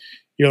be. And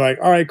you're like,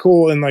 all right,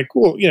 cool. And like,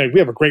 cool, we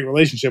have a great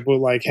relationship.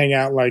 We'll like hang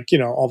out like,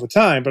 all the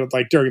time. But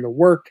like during the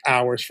work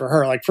hours for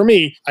her, like for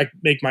me, I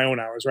make my own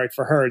hours, right?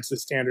 For her, it's the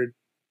standard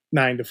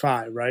 9 to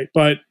 5, right?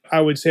 But I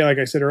would say, like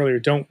I said earlier,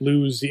 don't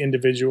lose the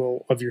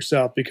individual of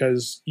yourself,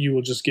 because you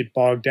will just get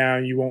bogged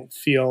down. You won't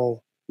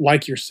feel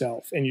like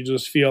yourself, and you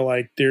just feel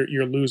like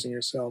you're losing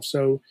yourself.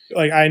 So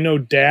like I know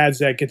dads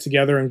that get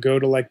together and go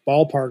to like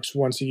ballparks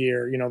once a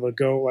year. They'll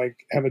go like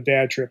have a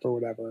dad trip or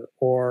whatever.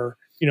 Or,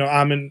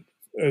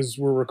 as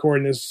we're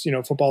recording this,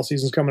 football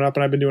season's coming up,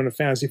 and I've been doing a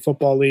fantasy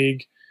football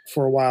league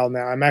for a while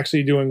now. I'm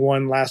actually doing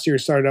one last year,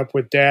 started up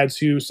with dads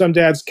who, some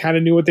dads kind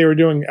of knew what they were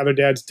doing, other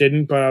dads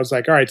didn't, but I was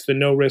like, all right, it's the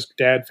no risk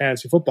dad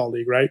fantasy football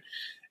league, right?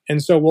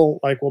 And so we'll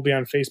be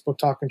on Facebook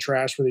talking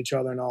trash with each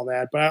other and all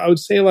that. But I would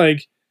say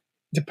like,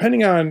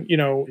 depending on,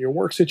 your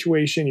work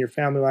situation, your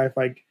family life,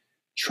 like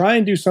try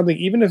and do something,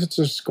 even if it's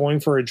just going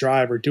for a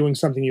drive or doing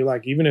something you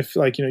like, even if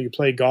like, you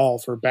play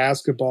golf or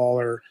basketball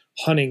or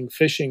hunting,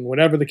 fishing,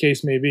 whatever the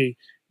case may be,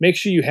 make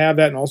sure you have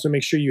that. And also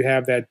make sure you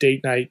have that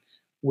date night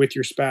with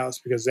your spouse,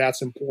 because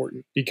that's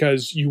important,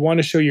 because you want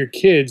to show your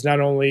kids not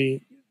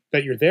only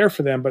that you're there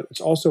for them, but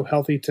it's also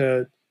healthy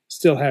to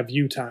still have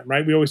you time,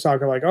 right? We always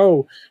talk like,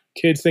 oh,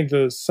 kids think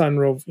the sun,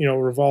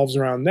 revolves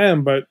around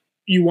them, but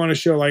you want to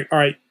show like, all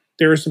right,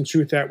 there is some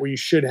truth that where you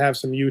should have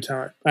some you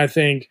time. I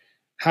think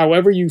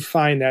however you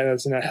find that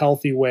as in a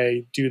healthy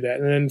way, do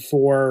that. And then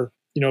for,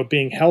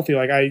 being healthy,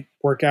 like I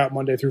work out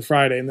Monday through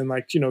Friday, and then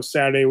like,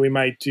 Saturday we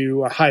might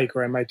do a hike,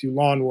 or I might do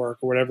lawn work,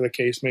 or whatever the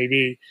case may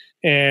be.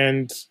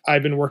 And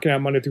I've been working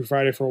out Monday through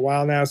Friday for a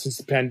while now. Since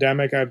the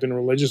pandemic, I've been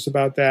religious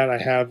about that. I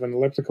have an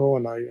elliptical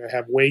and I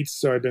have weights.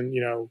 So I've been,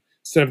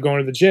 instead of going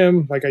to the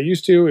gym like I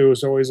used to, it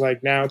was always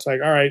like, now it's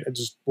like, all right, I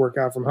just work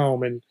out from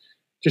home and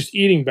just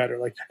eating better.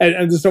 Like,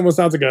 and this almost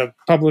sounds like a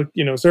public,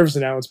 service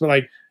announcement, but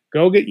like,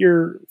 go get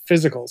your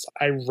physicals.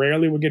 I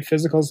rarely would get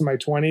physicals in my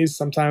 20s,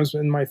 sometimes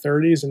in my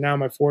 30s, and now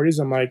in my 40s.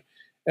 I'm like,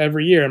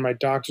 every year. And my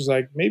doctor's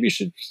like, maybe you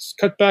should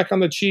cut back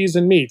on the cheese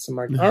and meats. I'm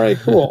like, all right,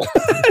 cool.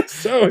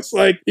 So it's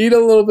like, eat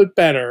a little bit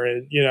better.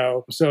 And,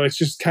 so it's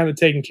just kind of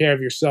taking care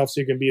of yourself so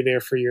you can be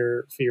there for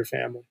your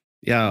family.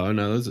 Yeah. Oh,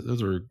 no,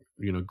 those are,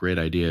 great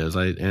ideas.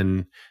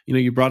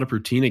 You brought up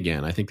routine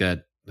again. I think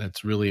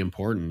that's really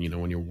important,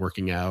 when you're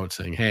working out,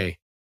 saying, hey,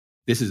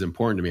 this is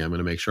important to me. I'm going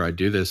to make sure I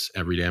do this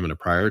every day. I'm going to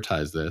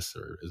prioritize this,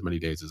 or as many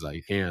days as I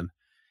can.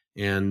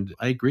 And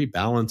I agree,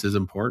 balance is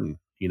important.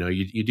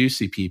 You do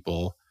see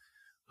people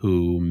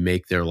who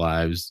make their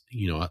lives,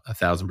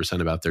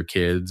 1,000% about their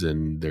kids,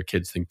 and their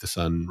kids think the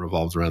sun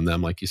revolves around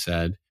them, like you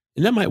said.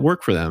 And that might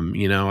work for them.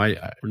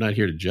 We're not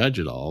here to judge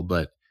it all,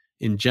 but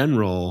in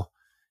general,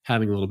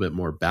 having a little bit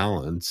more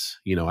balance,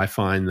 I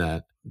find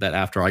that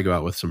after I go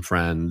out with some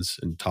friends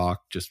and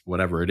talk just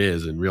whatever it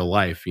is in real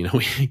life,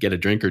 we get a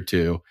drink or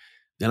two,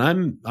 then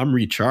I'm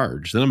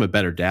recharged. Then I'm a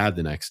better dad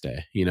the next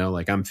day.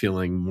 Like I'm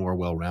feeling more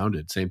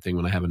well-rounded. Same thing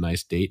when I have a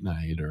nice date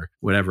night or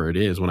whatever it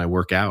is when I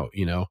work out,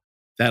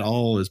 that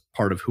all is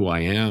part of who I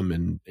am,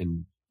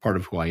 and part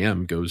of who I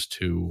am goes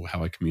to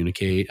how I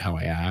communicate, how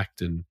I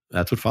act. And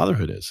that's what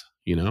fatherhood is,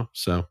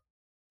 so.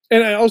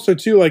 And I also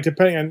too, like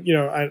depending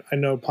on, I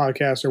know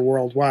podcasts are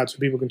worldwide, so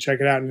people can check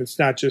it out. And it's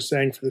not just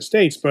saying for the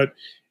States, but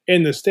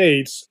in the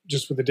States,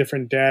 just with the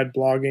different dad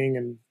blogging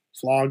and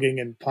vlogging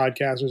and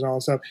podcasters and all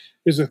that stuff,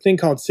 there's a thing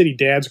called City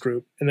Dads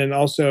Group, and then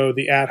also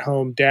the At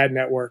Home Dad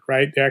Network,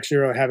 right? They actually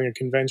are having a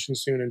convention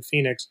soon in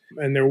Phoenix,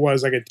 and there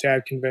was like a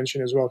dad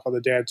convention as well called the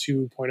Dad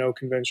 2.0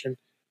 convention.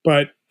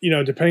 But,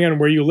 depending on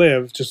where you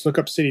live, just look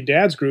up City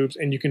Dads Groups,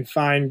 and you can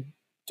find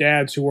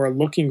dads who are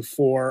looking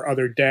for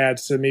other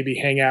dads to maybe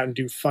hang out and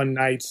do fun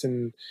nights.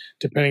 And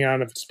depending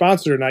on if it's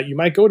sponsored or not, you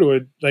might go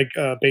to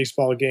a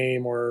baseball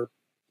game or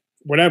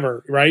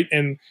whatever, right?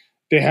 And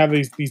they have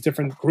these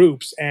different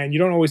groups, and you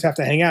don't always have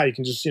to hang out. You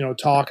can just,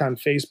 talk on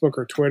Facebook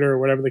or Twitter or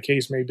whatever the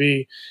case may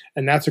be.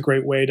 And that's a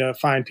great way to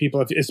find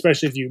people,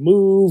 especially if you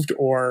moved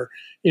or,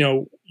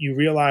 you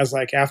realize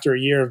like after a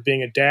year of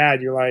being a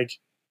dad, you're like,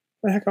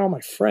 what the heck are all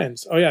my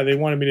friends? Oh yeah, they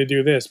wanted me to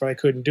do this, but I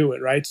couldn't do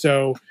it, right?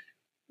 So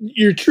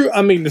your true,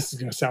 I mean, this is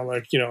going to sound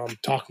like, I'm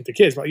talking to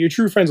kids, but your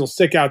true friends will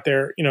stick out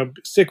there,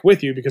 stick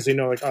with you because they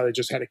know like, oh, they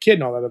just had a kid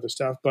and all that other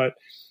stuff. But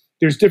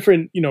there's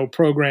different,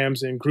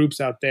 programs and groups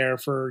out there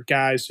for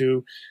guys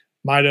who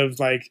might have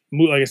like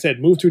I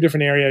said, moved to a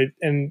different area.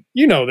 And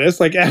this,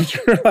 like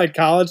after like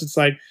college, it's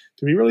like,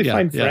 do we really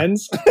find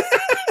friends?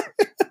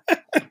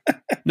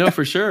 No,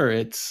 for sure.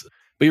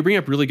 But you bring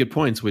up really good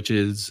points, which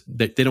is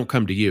that they don't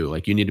come to you.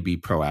 Like you need to be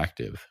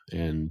proactive.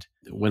 And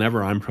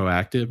whenever I'm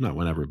proactive, not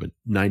whenever, but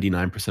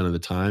 99% of the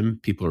time,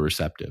 people are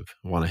receptive,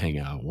 want to hang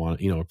out,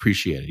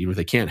 appreciate it. Even if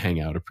they can't hang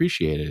out,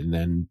 appreciate it. And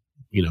then,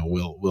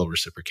 we'll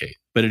reciprocate.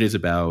 But it is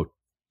about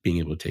being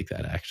able to take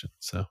that action.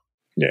 So,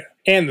 yeah.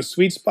 And the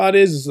sweet spot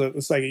is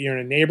it's like you're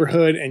in a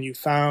neighborhood and you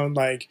found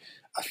like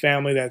a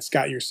family that's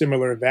got your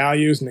similar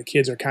values, and the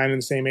kids are kind of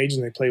the same age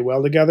and they play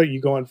well together.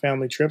 You go on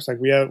family trips. Like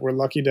we're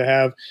lucky to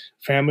have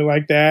family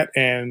like that,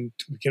 and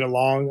we get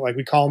along. Like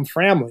we call them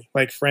family,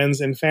 like friends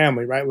and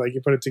family, right? Like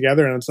you put it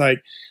together, and it's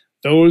like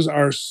those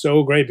are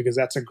so great because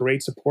that's a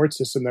great support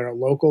system that are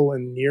local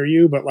and near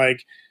you. But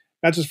like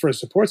not just for a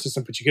support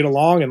system, but you get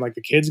along and like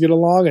the kids get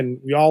along, and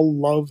we all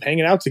love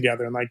hanging out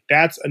together. And like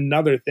that's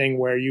another thing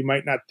where you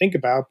might not think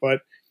about,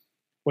 but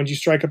when you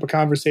strike up a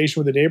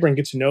conversation with a neighbor and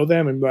get to know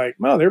them and be like,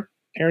 well, their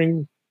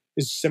parenting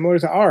is similar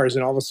to ours,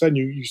 and all of a sudden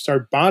you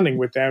start bonding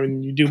with them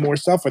and you do more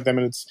stuff with them,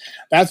 and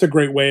that's a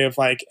great way of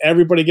like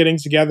everybody getting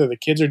together. The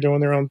kids are doing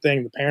their own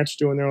thing, the parents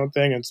are doing their own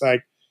thing, and it's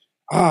like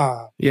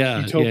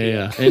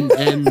utopia.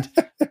 And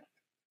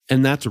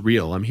and that's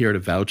real. I'm here to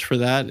vouch for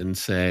that and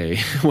say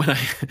when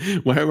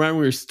we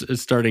were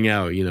starting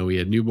out, we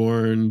had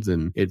newborns,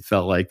 and it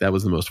felt like that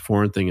was the most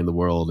foreign thing in the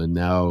world. And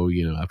now,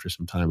 after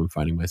some time, I'm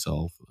finding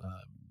myself.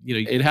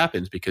 It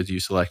happens because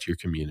you select your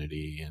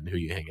community and who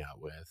you hang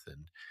out with,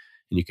 and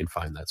you can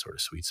find that sort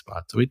of sweet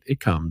spot. So it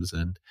comes,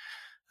 and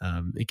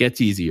it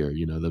gets easier.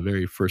 The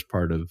very first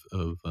part of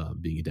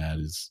being a dad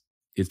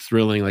it's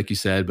thrilling, like you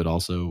said, but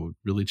also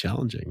really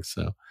challenging.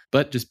 So,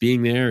 but just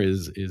being there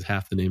is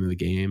half the name of the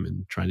game,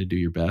 and trying to do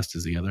your best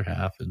is the other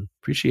half. And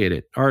appreciate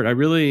it, Art. I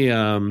really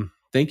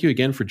thank you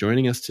again for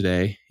joining us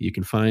today. You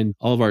can find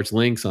all of Art's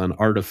links on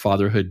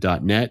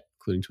artoffatherhood.net,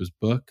 including to his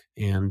book.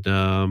 And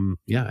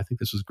I think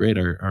this was great.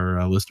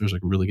 Our listeners are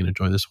really going to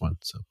enjoy this one.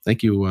 So,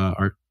 thank you,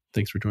 Art.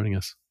 Thanks for joining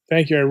us.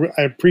 Thank you.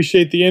 I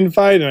appreciate the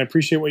invite, and I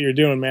appreciate what you're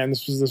doing, man.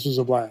 This was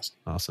a blast.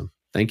 Awesome.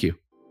 Thank you.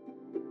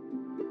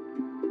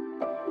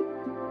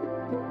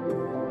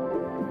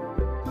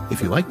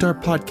 If you liked our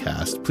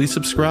podcast, please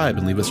subscribe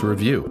and leave us a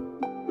review.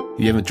 If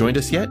you haven't joined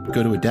us yet,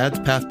 go to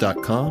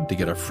adadspath.com to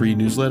get our free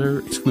newsletter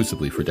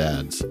exclusively for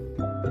dads.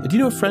 And do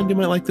you know a friend who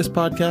might like this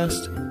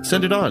podcast?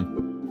 Send it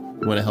on.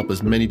 We want to help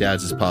as many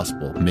dads as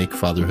possible make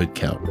fatherhood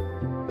count.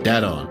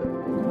 Dad on.